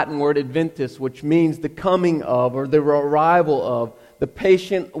Latin word Adventus, which means the coming of or the arrival of, the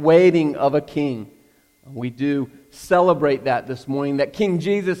patient waiting of a king. We do celebrate that this morning, that King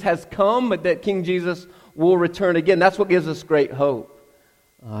Jesus has come, but that King Jesus will return again. That's what gives us great hope.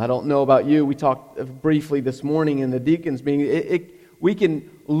 I don't know about you. We talked briefly this morning in the deacons meeting. We can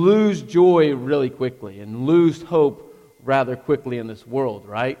lose joy really quickly and lose hope rather quickly in this world,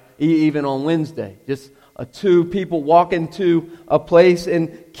 right? Even on Wednesday. Just two people walk into a place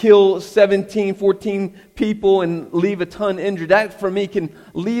and kill 17, 14 people and leave a ton injured. That, for me, can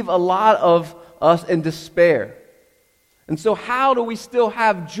leave a lot of us in despair. And so how do we still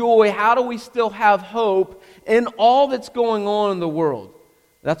have joy? How do we still have hope in all that's going on in the world?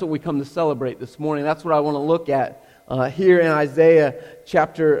 That's what we come to celebrate this morning. That's what I want to look at here in Isaiah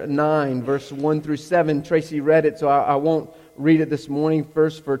chapter 9, verse 1 through 7. Tracy read it, so I won't read it this morning,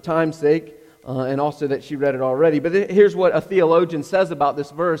 first for time's sake, and also that she read it already. But here's what a theologian says about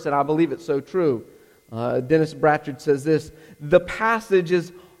this verse, and I believe it's so true. Dennis Bratchard says this: the passage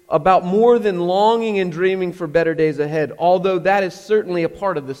is about more than longing and dreaming for better days ahead, although that is certainly a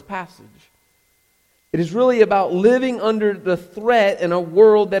part of this passage. It is really about living under the threat in a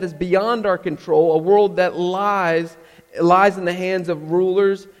world that is beyond our control, a world that lies in the hands of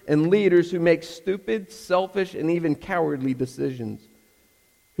rulers and leaders who make stupid, selfish, and even cowardly decisions,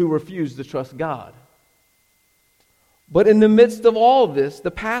 who refuse to trust God. But in the midst of all of this,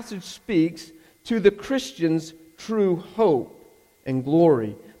 the passage speaks to the Christian's true hope and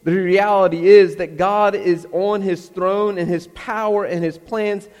glory. The reality is that God is on His throne, and His power and His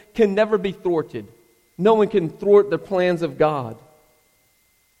plans can never be thwarted. No one can thwart the plans of God.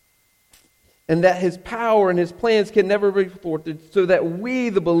 And that His power and His plans can never be thwarted, so that we,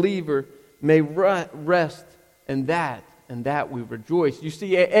 the believer, may rest in that, and that we rejoice. You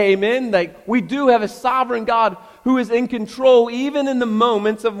see, amen? Like, we do have a sovereign God who is in control, even in the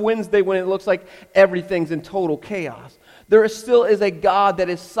moments of Wednesday when it looks like everything's in total chaos. There still is a God that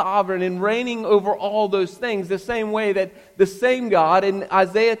is sovereign and reigning over all those things, the same way that the same God in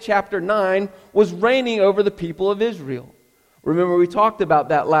Isaiah chapter 9 was reigning over the people of Israel. Remember, we talked about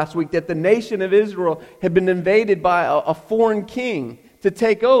that last week, that the nation of Israel had been invaded by a foreign king to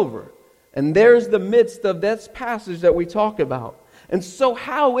take over. And there's the midst of this passage that we talk about. And so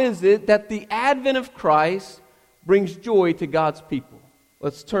how is it that the advent of Christ brings joy to God's people?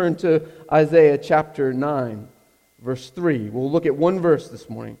 Let's turn to Isaiah chapter 9. Verse 3. We'll look at one verse this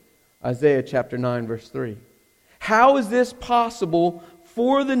morning. Isaiah chapter 9, verse 3. How is this possible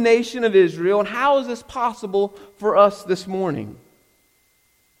for the nation of Israel, and how is this possible for us this morning?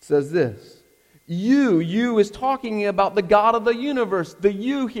 It says this: You is talking about the God of the universe. The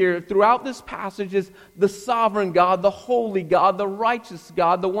you here throughout this passage is the sovereign God, the holy God, the righteous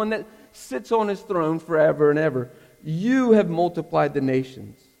God, the one that sits on His throne forever and ever. You have multiplied the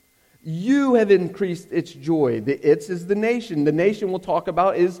nations. You have increased its joy. The its is the nation. The nation we'll talk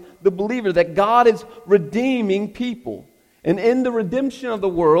about is the believer, that God is redeeming people. And in the redemption of the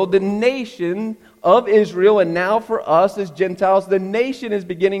world, the nation of Israel, and now for us as Gentiles, the nation is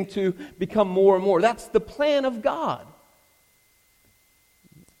beginning to become more and more. That's the plan of God.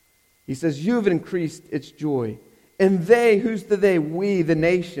 He says, you have increased its joy. And they, who's the they? We, the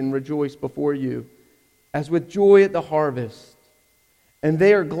nation, rejoice before you, as with joy at the harvest. And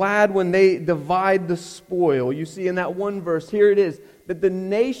they are glad when they divide the spoil. You see in that one verse, here it is, that the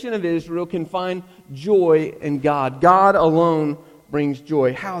nation of Israel can find joy in God. God alone brings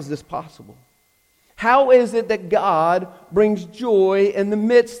joy. How is this possible? How is it that God brings joy in the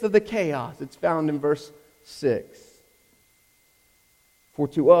midst of the chaos? It's found in verse 6. For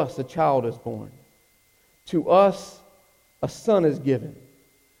to us a child is born. To us a son is given.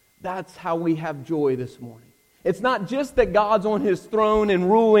 That's how we have joy this morning. It's not just that God's on His throne and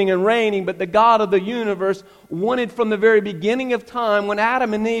ruling and reigning, but the God of the universe wanted from the very beginning of time, when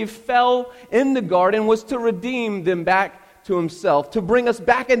Adam and Eve fell in the garden, was to redeem them back to Himself, to bring us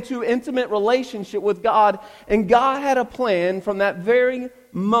back into intimate relationship with God. And God had a plan from that very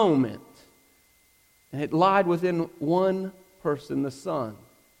moment. And it lied within one person, the Son,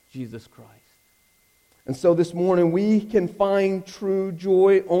 Jesus Christ. And so this morning we can find true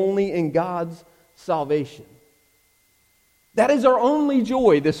joy only in God's salvation. That is our only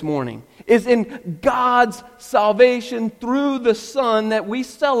joy this morning, is in God's salvation through the Son, that we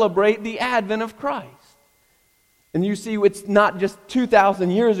celebrate the advent of Christ. And you see, it's not just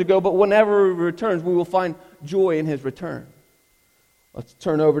 2,000 years ago, but whenever He returns, we will find joy in His return. Let's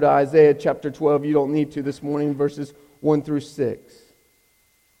turn over to Isaiah chapter 12. You don't need to this morning, verses 1 through 6.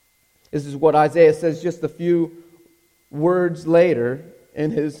 This is what Isaiah says just a few words later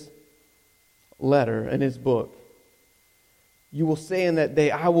in his letter, in his book. You will say in that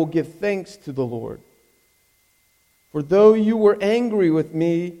day, I will give thanks to the Lord. For though you were angry with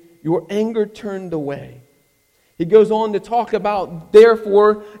me, your anger turned away. He goes on to talk about,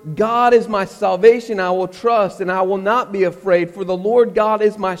 therefore, God is my salvation, I will trust, and I will not be afraid. For the Lord God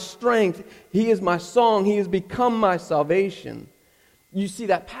is my strength. He is my song. He has become my salvation. You see,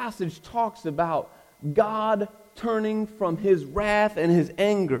 that passage talks about God turning from His wrath and His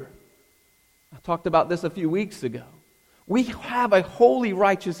anger. I talked about this a few weeks ago. We have a holy,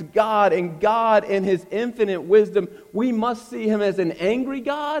 righteous God, and God in His infinite wisdom, we must see Him as an angry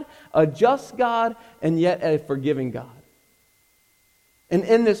God, a just God, and yet a forgiving God. And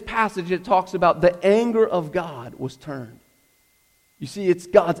in this passage, it talks about the anger of God was turned. You see, it's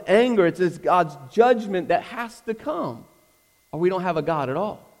God's anger, it's God's judgment that has to come, or we don't have a God at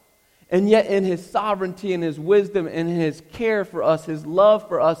all. And yet in His sovereignty and His wisdom and His care for us, His love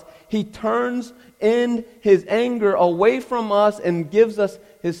for us, He turns in His anger away from us and gives us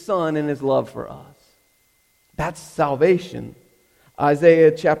His Son and His love for us. That's salvation.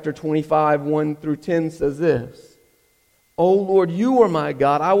 Isaiah chapter 25, 1 through 10 says this. O Lord, you are my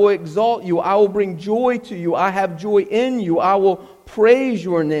God. I will exalt you. I will bring joy to you. I have joy in you. I will praise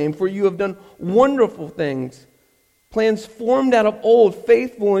your name, for you have done wonderful things. Plans formed out of old,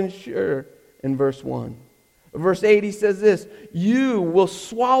 faithful and sure, in verse 1. Verse 8, he says this, you will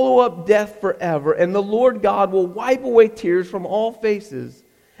swallow up death forever, and the Lord God will wipe away tears from all faces,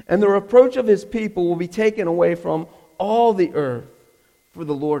 and the reproach of His people will be taken away from all the earth, for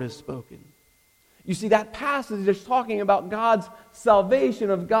the Lord has spoken. You see, that passage is talking about God's salvation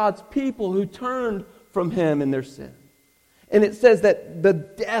of God's people who turned from Him in their sin. And it says that the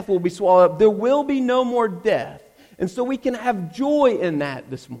death will be swallowed up. There will be no more death. And so we can have joy in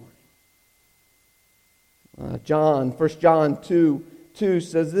that this morning. 1 John 2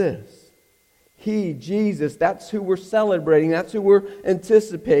 says this. He, Jesus, that's who we're celebrating. That's who we're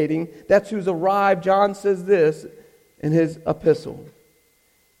anticipating. That's who's arrived. John says this in his epistle.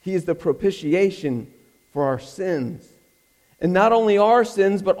 He is the propitiation for our sins. And not only our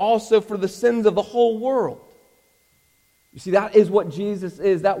sins, but also for the sins of the whole world. You see, that is what Jesus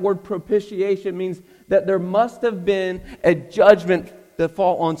is. That word propitiation means that there must have been a judgment that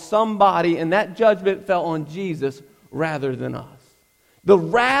fall on somebody, and that judgment fell on Jesus rather than us. The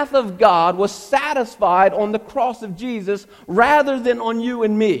wrath of God was satisfied on the cross of Jesus rather than on you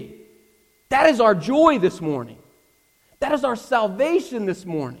and me. That is our joy this morning. That is our salvation this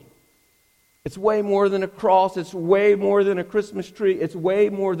morning. It's way more than a cross. It's way more than a Christmas tree. It's way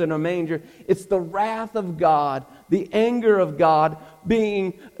more than a manger. It's the wrath of God, the anger of God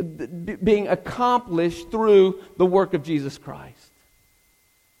being accomplished through the work of Jesus Christ.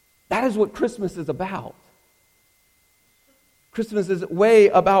 That is what Christmas is about. Christmas is way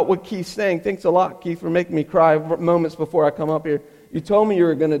about what Keith's saying. Thanks a lot, Keith, for making me cry moments before I come up here. You told me you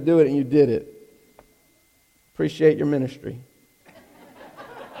were going to do it, and you did it. Appreciate your ministry.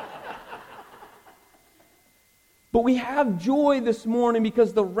 But we have joy this morning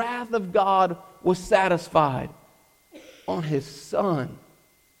because the wrath of God was satisfied on His Son.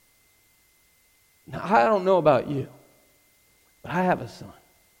 Now, I don't know about you, but I have a son.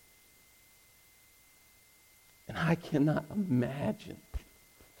 And I cannot imagine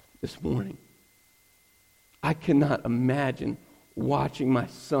this morning, I cannot imagine watching my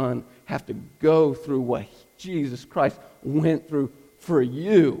son have to go through what Jesus Christ went through for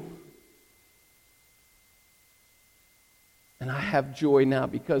you. And I have joy now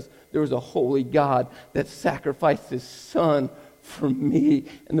because there was a holy God that sacrificed His Son for me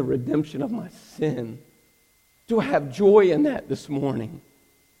and the redemption of my sin. Do I have joy in that this morning?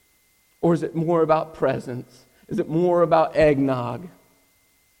 Or is it more about presents? Is it more about eggnog?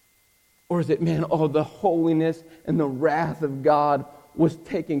 Or is it, the holiness and the wrath of God was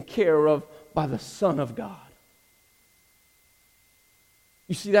taken care of by the Son of God?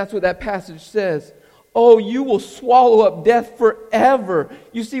 You see, that's what that passage says. Oh, you will swallow up death forever.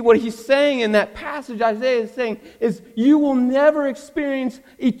 You see, what he's saying in that passage, Isaiah is saying, is you will never experience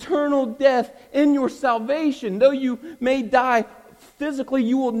eternal death in your salvation. Though you may die physically,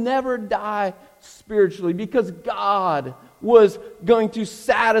 you will never die spiritually because God was going to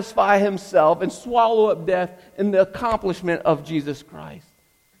satisfy Himself and swallow up death in the accomplishment of Jesus Christ.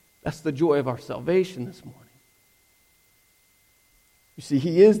 That's the joy of our salvation this morning. You see,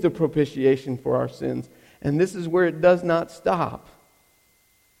 He is the propitiation for our sins. And this is where it does not stop.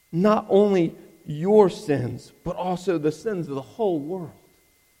 Not only your sins, but also the sins of the whole world.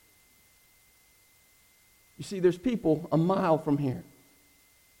 You see, there's people a mile from here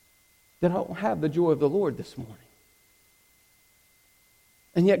that don't have the joy of the Lord this morning.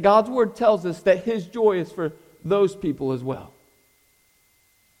 And yet God's Word tells us that His joy is for those people as well.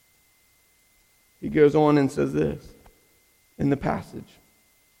 He goes on and says this in the passage.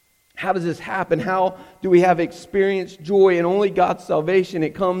 How does this happen? How do we have experienced joy in only God's salvation?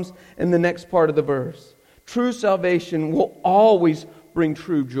 It comes in the next part of the verse. True salvation will always bring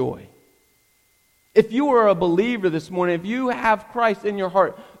true joy. If you are a believer this morning, if you have Christ in your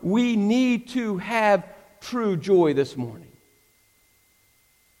heart, we need to have true joy this morning.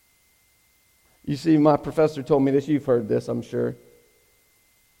 You see, my professor told me this. You've heard this, I'm sure.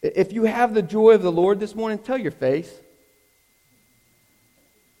 If you have the joy of the Lord this morning, tell your face.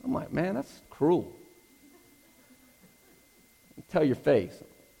 I'm like, man, that's cruel. Tell your face.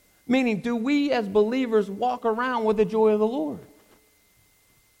 Meaning, do we as believers walk around with the joy of the Lord?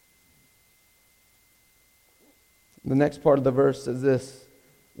 The next part of the verse says this: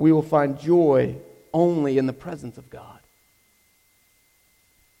 we will find joy only in the presence of God.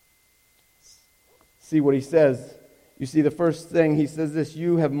 See what he says. You see, the first thing he says this: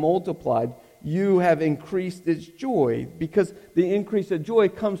 you have multiplied, you have increased its joy, because the increase of joy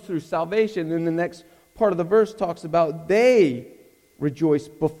comes through salvation. And the next part of the verse talks about they rejoice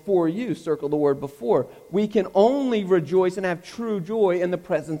before you. Circle the word before. We can only rejoice and have true joy in the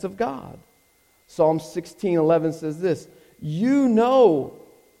presence of God. Psalm 16:11 says this: you know,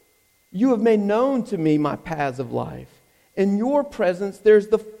 you have made known to me my paths of life. In your presence there's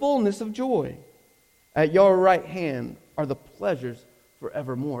the fullness of joy. At your right hand are the pleasures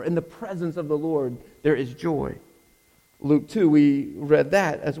forevermore. In the presence of the Lord there is joy. Luke 2, we read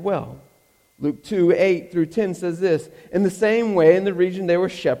that as well. Luke 2:8-10 says this: in the same way, in the region there were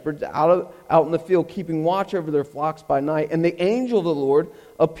shepherds out in the field, keeping watch over their flocks by night. And the angel of the Lord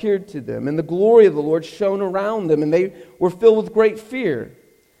appeared to them, and the glory of the Lord shone around them, and they were filled with great fear.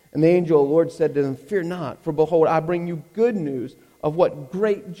 And the angel of the Lord said to them, fear not, for behold, I bring you good news of what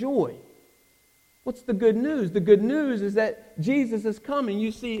great joy. What's the good news? The good news is that Jesus is coming.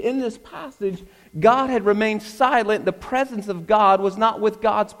 You see, in this passage, God had remained silent. The presence of God was not with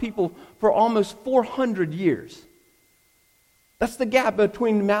God's people for almost 400 years. That's the gap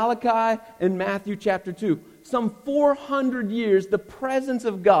between Malachi and Matthew chapter 2. Some 400 years, the presence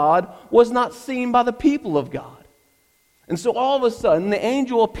of God was not seen by the people of God. And so all of a sudden, the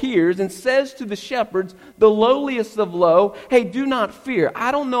angel appears and says to the shepherds, the lowliest of low, hey, do not fear.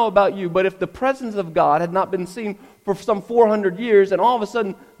 I don't know about you, but if the presence of God had not been seen for some 400 years, and all of a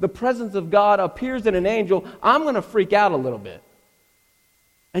sudden the presence of God appears in an angel, I'm going to freak out a little bit.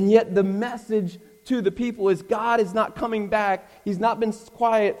 And yet the message to the people is God is not coming back. He's not been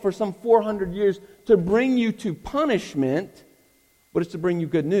quiet for some 400 years to bring you to punishment, but it's to bring you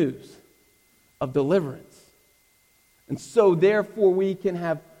good news of deliverance. And so therefore we can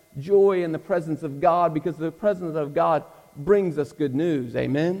have joy in the presence of God, because the presence of God brings us good news.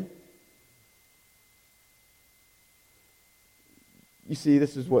 Amen? You see,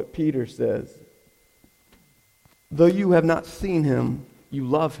 this is what Peter says. Though you have not seen him, you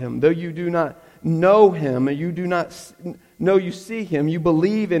love him. Though you do not know him, and you do not know you see him, you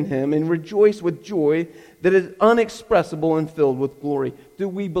believe in him and rejoice with joy that is unexpressible and filled with glory. Do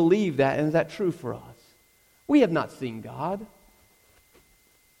we believe that? And is that true for us? We have not seen God.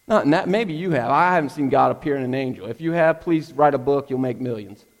 Not in that. Maybe you have. I haven't seen God appear in an angel. If you have, please write a book. You'll make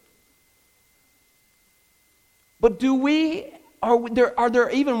millions. But are there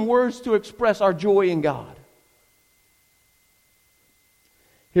even words to express our joy in God?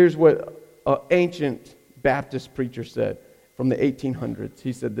 Here's what an ancient Baptist preacher said from the 1800s.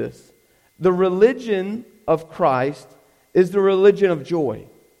 He said this: the religion of Christ is the religion of joy.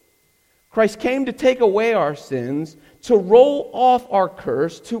 Christ came to take away our sins, to roll off our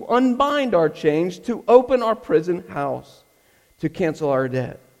curse, to unbind our chains, to open our prison house, to cancel our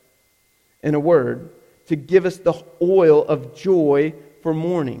debt. In a word, to give us the oil of joy for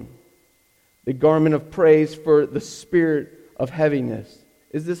mourning, the garment of praise for the spirit of heaviness.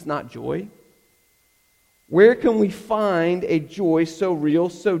 Is this not joy? Where can we find a joy so real,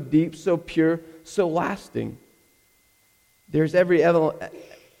 so deep, so pure, so lasting? There's every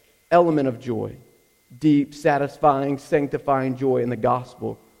element of joy, deep, satisfying, sanctifying joy in the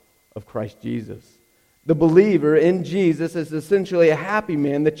gospel of Christ Jesus. The believer in Jesus is essentially a happy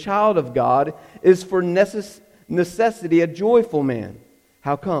man. The child of God is for necessity a joyful man.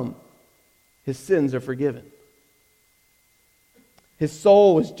 How come? His sins are forgiven. His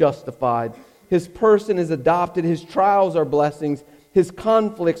soul is justified. His person is adopted. His trials are blessings. His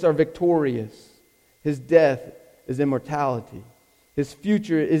conflicts are victorious. His death is immortality. His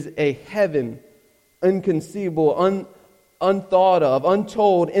future is a heaven, inconceivable, unthought of,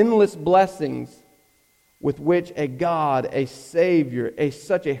 untold, endless blessings with which a God, a Savior,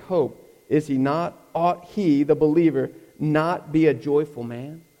 such a hope, is he not? Ought he, the believer, not be a joyful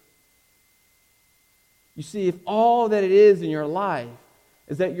man? You see, if all that it is in your life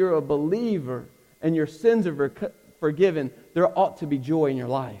is that you're a believer and your sins are forgiven, there ought to be joy in your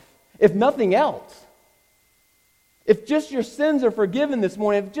life. If nothing else, if just your sins are forgiven this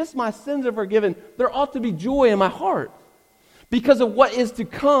morning, if just my sins are forgiven, there ought to be joy in my heart because of what is to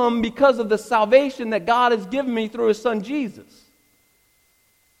come, because of the salvation that God has given me through His Son Jesus.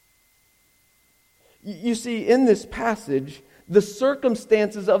 You see, in this passage, the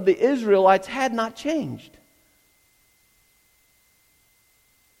circumstances of the Israelites had not changed.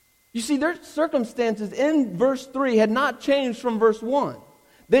 You see, their circumstances in verse 3 had not changed from verse 1.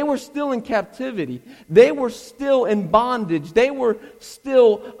 They were still in captivity. They were still in bondage. They were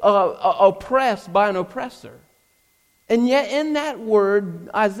still oppressed by an oppressor. And yet in that word,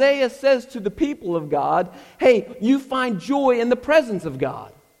 Isaiah says to the people of God, hey, you find joy in the presence of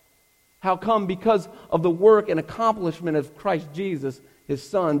God. How come? Because of the work and accomplishment of Christ Jesus, His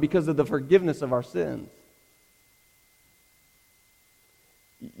Son, because of the forgiveness of our sins.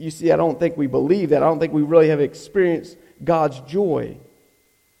 You see, I don't think we believe that. I don't think we really have experienced God's joy.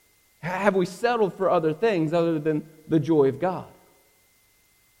 Have we settled for other things other than the joy of God?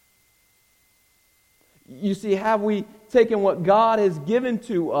 You see, have we taken what God has given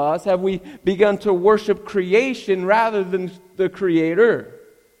to us? Have we begun to worship creation rather than the Creator?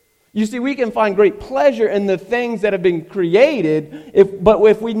 You see, we can find great pleasure in the things that have been created, but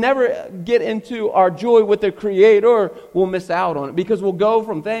if we never get into our joy with the Creator, we'll miss out on it because we'll go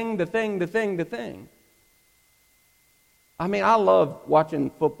from thing to thing to thing to thing. I mean, I love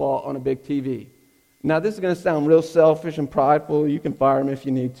watching football on a big TV. Now, this is going to sound real selfish and prideful. You can fire me if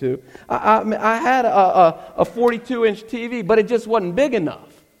you need to. I had a 42-inch TV, but it just wasn't big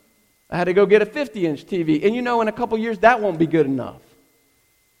enough. I had to go get a 50-inch TV. And you know, in a couple years, that won't be good enough.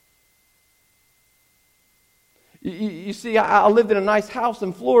 You see, I lived in a nice house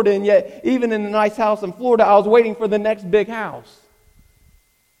in Florida, and yet, even in the nice house in Florida, I was waiting for the next big house.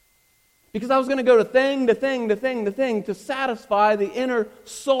 Because I was going to go to thing to thing to thing to thing to satisfy the inner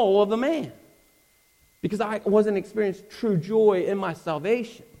soul of the man. Because I wasn't experiencing true joy in my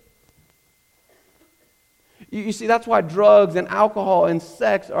salvation. You see, that's why drugs and alcohol and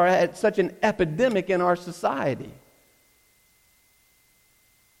sex are at such an epidemic in our society.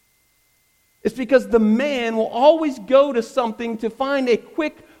 It's because the man will always go to something to find a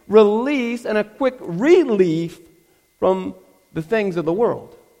quick release and a quick relief from the things of the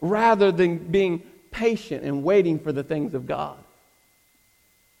world, rather than being patient and waiting for the things of God.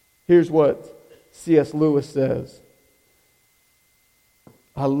 Here's what C.S. Lewis says.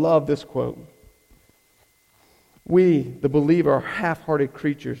 I love this quote. We, the believer, are half-hearted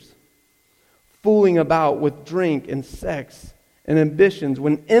creatures, fooling about with drink and sex and ambitions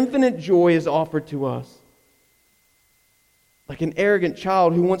when infinite joy is offered to us. Like an arrogant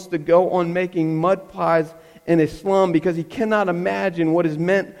child who wants to go on making mud pies in a slum because he cannot imagine what is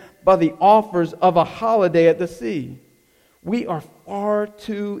meant by the offers of a holiday at the sea. We are far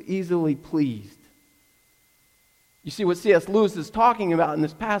too easily pleased. You see, what C.S. Lewis is talking about in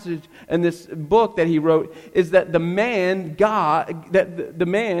this passage and this book that he wrote is that the man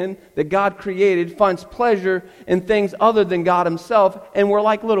that God created finds pleasure in things other than God Himself, and we're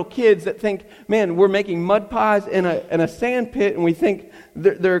like little kids that think, man, we're making mud pies in a sand pit, and we think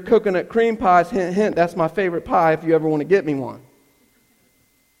they're coconut cream pies. Hint, hint, that's my favorite pie if you ever want to get me one.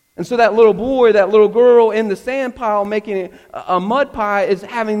 And so that little boy, that little girl in the sand pile making a mud pie is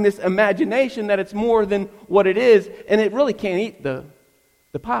having this imagination that it's more than what it is, and it really can't eat the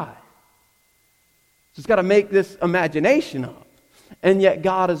pie. So it's got to make this imagination up. And yet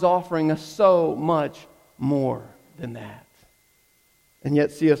God is offering us so much more than that. And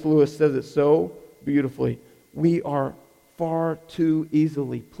yet C.S. Lewis says it so beautifully. We are far too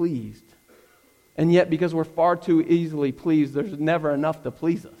easily pleased. And yet, because we're far too easily pleased, there's never enough to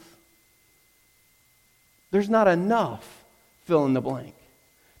please us. There's not enough, fill in the blank.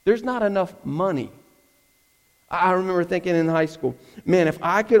 There's not enough money. I remember thinking in high school, man, if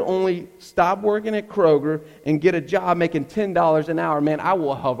I could only stop working at Kroger and get a job making $10 an hour, man, I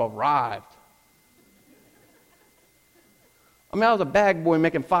will have arrived. I mean, I was a bag boy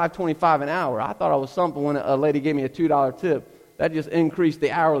making $5.25 an hour. I thought I was something when a lady gave me a $2 tip. That just increased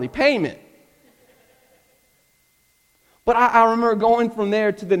the hourly payment. But I remember going from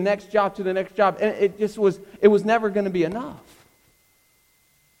there to the next job, and it was never going to be enough.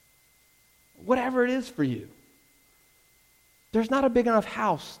 Whatever it is for you. There's not a big enough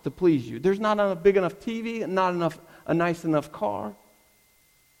house to please you. There's not a big enough TV, not a nice enough car.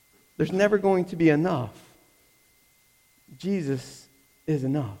 There's never going to be enough. Jesus is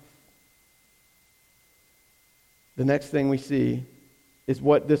enough. The next thing we see is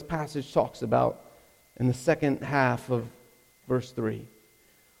what this passage talks about. in the second half of verse 3.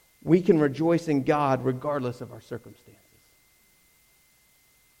 We can rejoice in God regardless of our circumstances.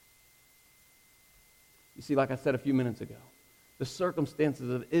 You see, like I said a few minutes ago, the circumstances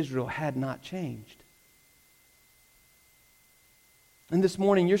of Israel had not changed. And this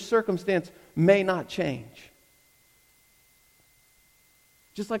morning, your circumstance may not change.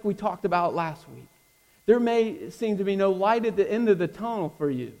 Just like we talked about last week. There may seem to be no light at the end of the tunnel for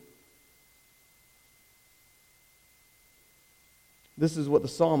you. This is what the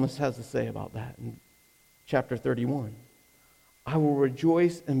psalmist has to say about that in chapter 31. I will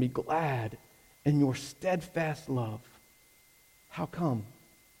rejoice and be glad in your steadfast love. How come?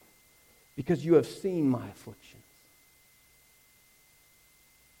 Because you have seen my afflictions.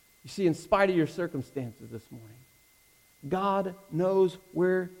 You see, in spite of your circumstances this morning, God knows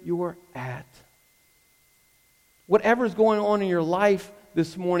where you're at. Whatever's going on in your life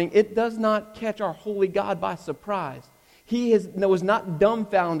this morning, it does not catch our holy God by surprise. He was not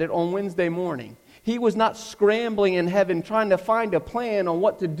dumbfounded on Wednesday morning. He was not scrambling in heaven trying to find a plan on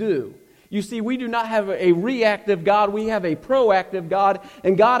what to do. You see, we do not have a reactive God. We have a proactive God.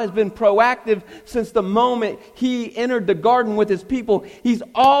 And God has been proactive since the moment He entered the garden with His people. He's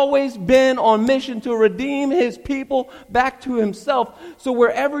always been on mission to redeem His people back to Himself. So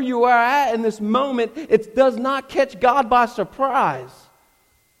wherever you are at in this moment, it does not catch God by surprise.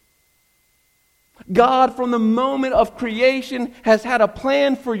 God, from the moment of creation, has had a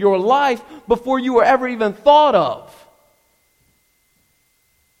plan for your life before you were ever even thought of.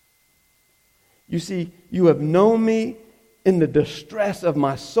 You see, you have known me in the distress of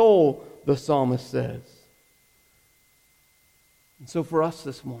my soul, the psalmist says. And so for us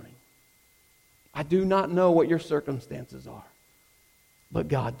this morning, I do not know what your circumstances are, but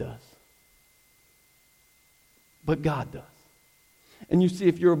God does. But God does. And you see,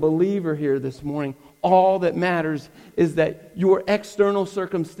 if you're a believer here this morning, all that matters is that your external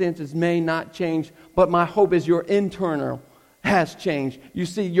circumstances may not change, but my hope is your internal has changed. You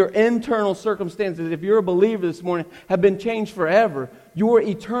see, your internal circumstances, if you're a believer this morning, have been changed forever. Your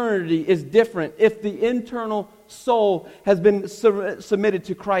eternity is different if the internal soul has been submitted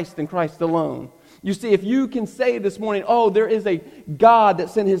to Christ and Christ alone. You see, if you can say this morning, oh, there is a God that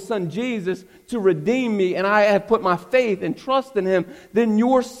sent His Son Jesus to redeem me, and I have put my faith and trust in Him, then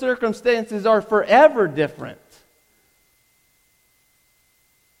your circumstances are forever different.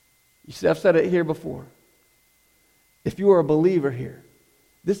 You see, I've said it here before. If you are a believer here,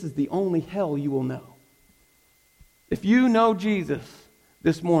 this is the only hell you will know. If you know Jesus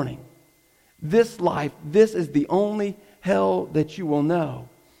this morning, this life, this is the only hell that you will know.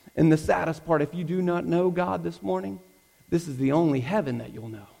 And the saddest part, if you do not know God this morning, this is the only heaven that you'll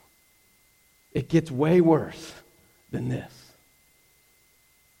know. It gets way worse than this.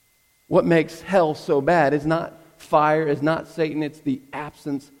 What makes hell so bad is not fire, is not Satan, it's the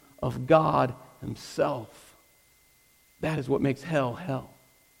absence of God Himself. That is what makes hell hell.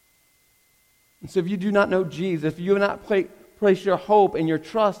 And so if you do not know Jesus, if you have not placed your hope and your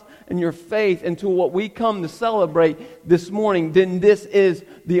trust and your faith into what we come to celebrate this morning, then this is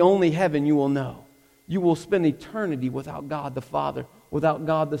the only heaven you will know. You will spend eternity without God the Father, without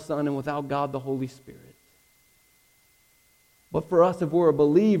God the Son, and without God the Holy Spirit. But for us, if we're a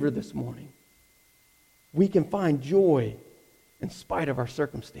believer this morning, we can find joy in spite of our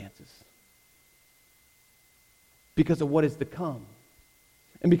circumstances. Because of what is to come.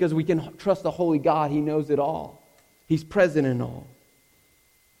 And because we can trust the Holy God, He knows it all. He's present in all.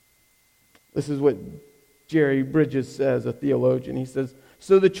 This is what Jerry Bridges says, a theologian. He says,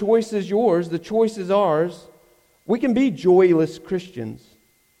 so the choice is yours, the choice is ours. We can be joyless Christians,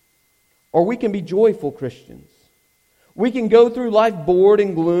 or we can be joyful Christians. We can go through life bored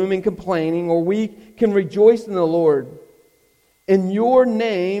and gloom and complaining, or we can rejoice in the Lord, in your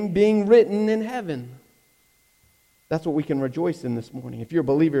name being written in heaven. That's what we can rejoice in this morning. If you're a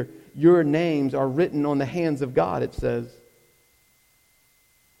believer, your names are written on the hands of God, it says.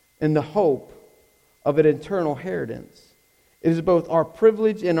 In the hope of an eternal inheritance. It is both our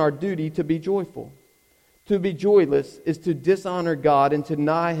privilege and our duty to be joyful. To be joyless is to dishonor God and to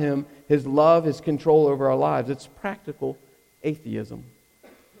deny Him His love, His control over our lives. It's practical atheism.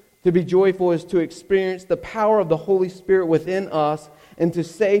 To be joyful is to experience the power of the Holy Spirit within us and to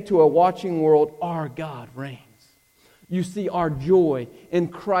say to a watching world, our God reigns. You see, our joy in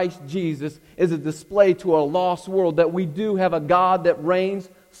Christ Jesus is a display to a lost world that we do have a God that reigns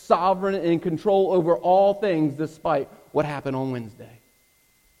sovereign and in control over all things despite what happened on Wednesday.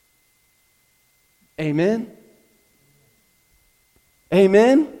 Amen?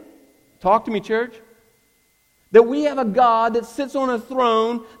 Amen? Talk to me, church. That we have a God that sits on a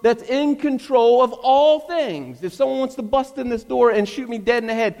throne that's in control of all things. If someone wants to bust in this door and shoot me dead in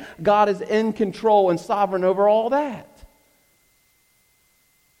the head, God is in control and sovereign over all that.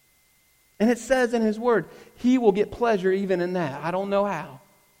 And it says in His Word, He will get pleasure even in that. I don't know how,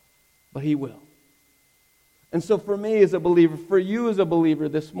 but He will. And so for me as a believer, for you as a believer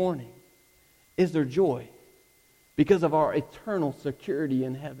this morning, is there joy? Because of our eternal security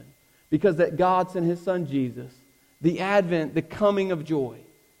in heaven. Because that God sent His Son Jesus, the advent, the coming of joy.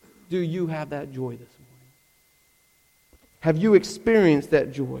 Do you have that joy this morning? Have you experienced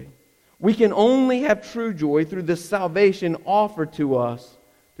that joy? We can only have true joy through the salvation offered to us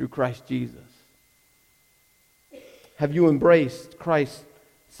through Christ Jesus. Have you embraced Christ's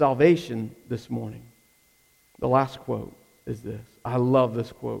salvation this morning? The last quote is this. I love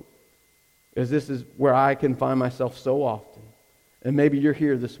this quote, because this is where I can find myself so often. And maybe you're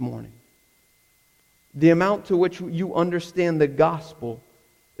here this morning. The amount to which you understand the gospel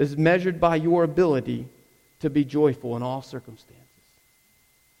is measured by your ability to be joyful in all circumstances.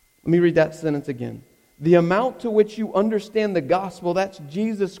 Let me read that sentence again. The amount to which you understand the gospel, that's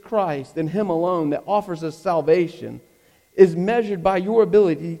Jesus Christ and Him alone that offers us salvation, is measured by your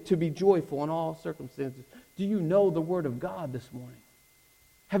ability to be joyful in all circumstances. Do you know the Word of God this morning?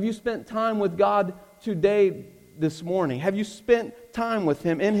 Have you spent time with God today, this morning? Have you spent time with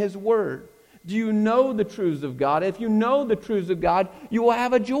Him in His Word? Do you know the truths of God? If you know the truths of God, you will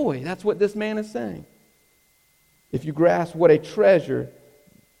have a joy. That's what this man is saying. If you grasp what a treasure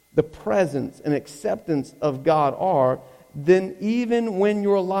the presence and acceptance of God are, then even when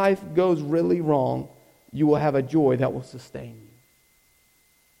your life goes really wrong, you will have a joy that will sustain you.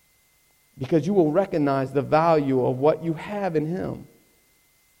 Because you will recognize the value of what you have in Him.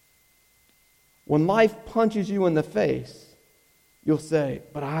 When life punches you in the face, you'll say,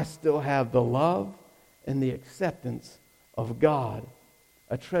 but I still have the love and the acceptance of God,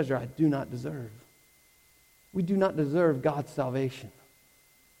 a treasure I do not deserve. We do not deserve God's salvation.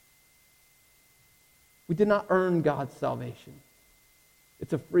 We did not earn God's salvation.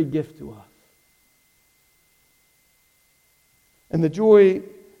 It's a free gift to us. And the joy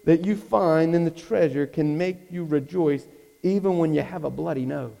that you find in the treasure can make you rejoice even when you have a bloody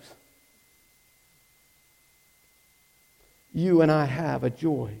nose. You and I have a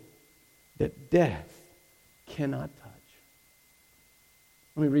joy that death cannot touch.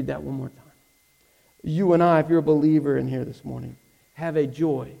 Let me read that one more time. You and I, if you're a believer in here this morning, have a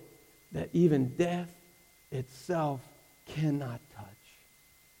joy that even death itself cannot touch.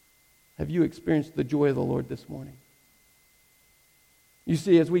 Have you experienced the joy of the Lord this morning? You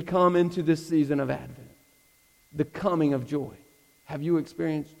see, as we come into this season of Advent, the coming of joy, have you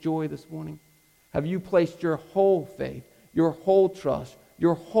experienced joy this morning? Have you placed your whole faith, your whole trust,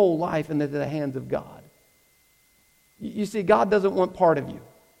 your whole life into the hands of God? You see, God doesn't want part of you.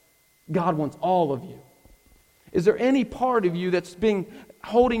 God wants all of you. Is there any part of you that's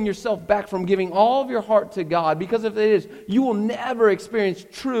holding yourself back from giving all of your heart to God? Because if it is, you will never experience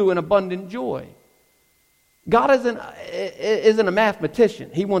true and abundant joy. God isn't a mathematician.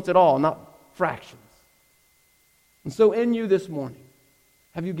 He wants it all, not fractions. And so in you this morning,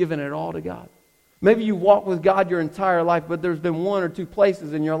 have you given it all to God? Maybe you walk with God your entire life, but there's been one or two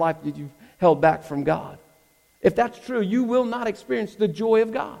places in your life that you've held back from God. If that's true, you will not experience the joy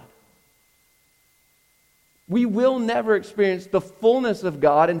of God. We will never experience the fullness of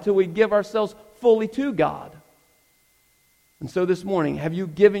God until we give ourselves fully to God. And so this morning, have you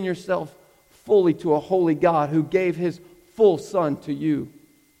given yourself fully to a holy God who gave His full Son to you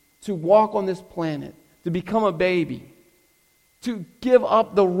to walk on this planet, to become a baby, to give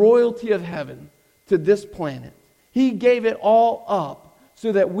up the royalty of heaven to this planet? He gave it all up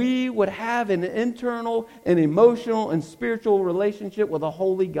so that we would have an internal and emotional and spiritual relationship with a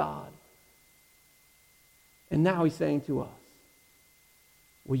holy God. And now He's saying to us,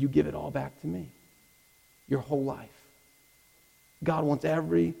 will you give it all back to me? Your whole life. God wants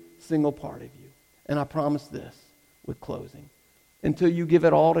every single part of you. And I promise this with closing. Until you give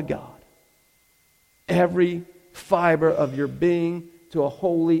it all to God, every fiber of your being to a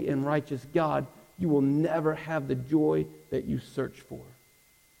holy and righteous God, you will never have the joy that you search for.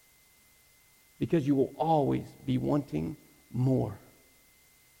 Because you will always be wanting more.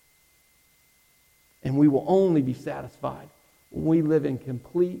 And we will only be satisfied when we live in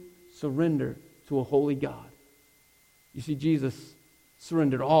complete surrender to a holy God. You see, Jesus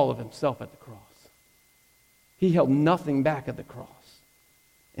surrendered all of Himself at the cross. He held nothing back at the cross.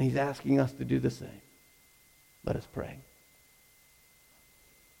 And He's asking us to do the same. Let us pray.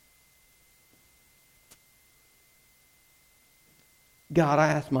 God, I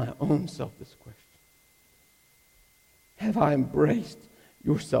ask my own self this question. have I embraced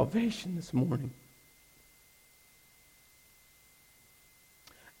your salvation this morning?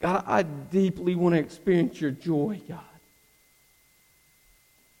 God, I deeply want to experience your joy, God.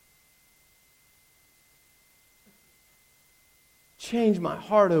 Change my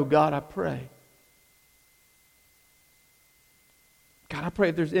heart, oh God, I pray. God, I pray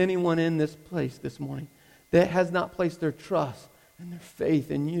if there's anyone in this place this morning that has not placed their trust and their faith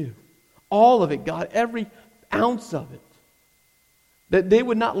in you, all of it, God, every ounce of it, that they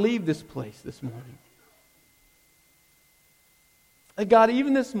would not leave this place this morning. And God,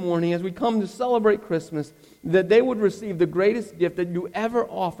 even this morning, as we come to celebrate Christmas, that they would receive the greatest gift that you ever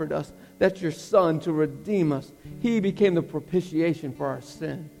offered us. That's your Son to redeem us. He became the propitiation for our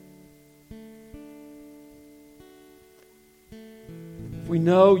sin. If we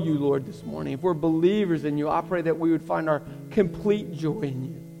know you, Lord, this morning, if we're believers in you, I pray that we would find our complete joy in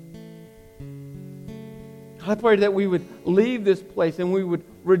you. I pray that we would leave this place and we would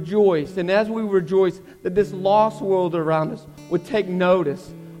rejoice. And as we rejoice, that this lost world around us would take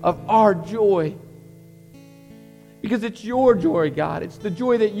notice of our joy. Because it's your joy, God. It's the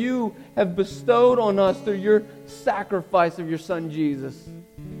joy that you have bestowed on us through your sacrifice of your Son, Jesus.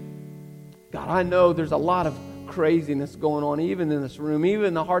 God, I know there's a lot of craziness going on, even in this room, even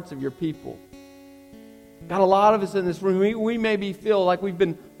in the hearts of your people. God, a lot of us in this room, we maybe feel like we've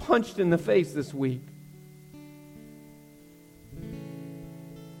been punched in the face this week.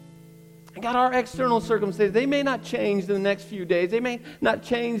 God, our external circumstances, they may not change in the next few days. They may not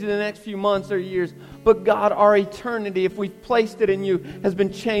change in the next few months or years. But God, our eternity, if we've placed it in you, has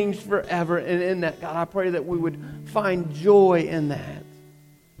been changed forever. And in that, God, I pray that we would find joy in that.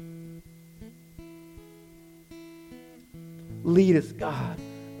 Lead us, God.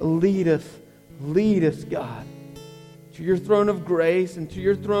 Lead us, God, to your throne of grace and to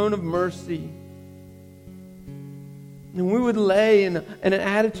your throne of mercy. And we would lay in an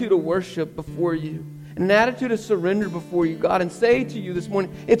attitude of worship before you, an attitude of surrender before you, God, and say to you this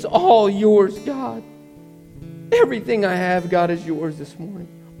morning, it's all yours, God. Everything I have, God, is yours this morning.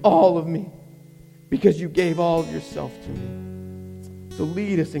 All of me. Because you gave all of yourself to me. So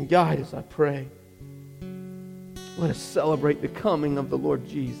lead us and guide us, I pray. Let us celebrate the coming of the Lord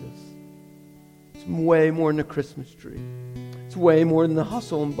Jesus. It's way more than a Christmas tree. It's way more than the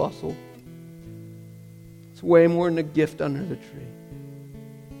hustle and bustle. It's way more than a gift under the tree.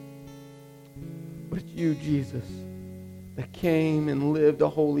 But it's you, Jesus, that came and lived a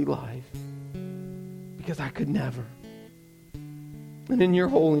holy life because I could never. And in your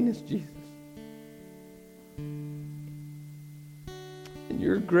holiness, Jesus, in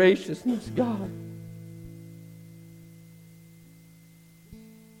your graciousness, God,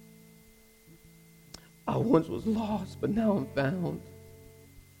 I once was lost, but now I'm found.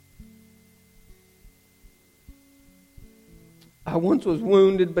 I once was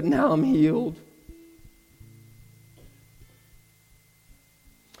wounded, but now I'm healed.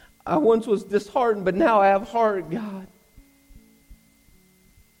 I once was disheartened, but now I have heart, God.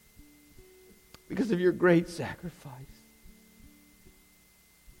 Because of your great sacrifice.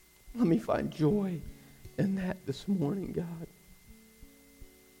 Let me find joy in that this morning, God.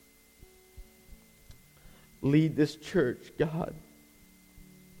 Lead this church, God.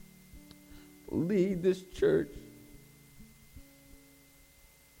 Lead this church.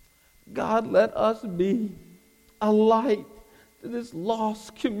 God, let us be a light to this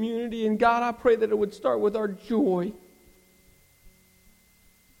lost community. And God, I pray that it would start with our joy.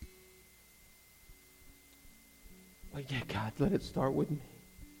 But yeah, God, let it start with me.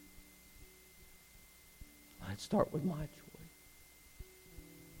 Let it start with my joy.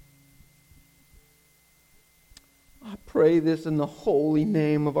 I pray this in the holy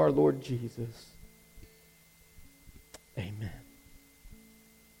name of our Lord Jesus. Amen.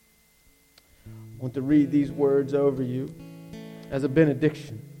 I want to read these words over you as a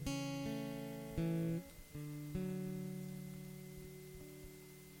benediction.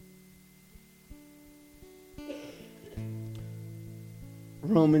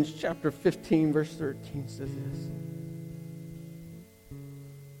 Romans chapter 15, verse 13 says this.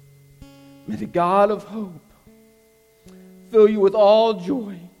 May the God of hope fill you with all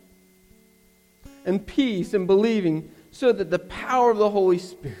joy and peace in believing, so that the power of the Holy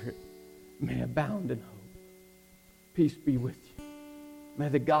Spirit may abound in hope. Peace be with you. May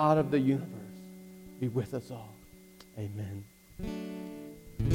the God of the universe be with us all. Amen.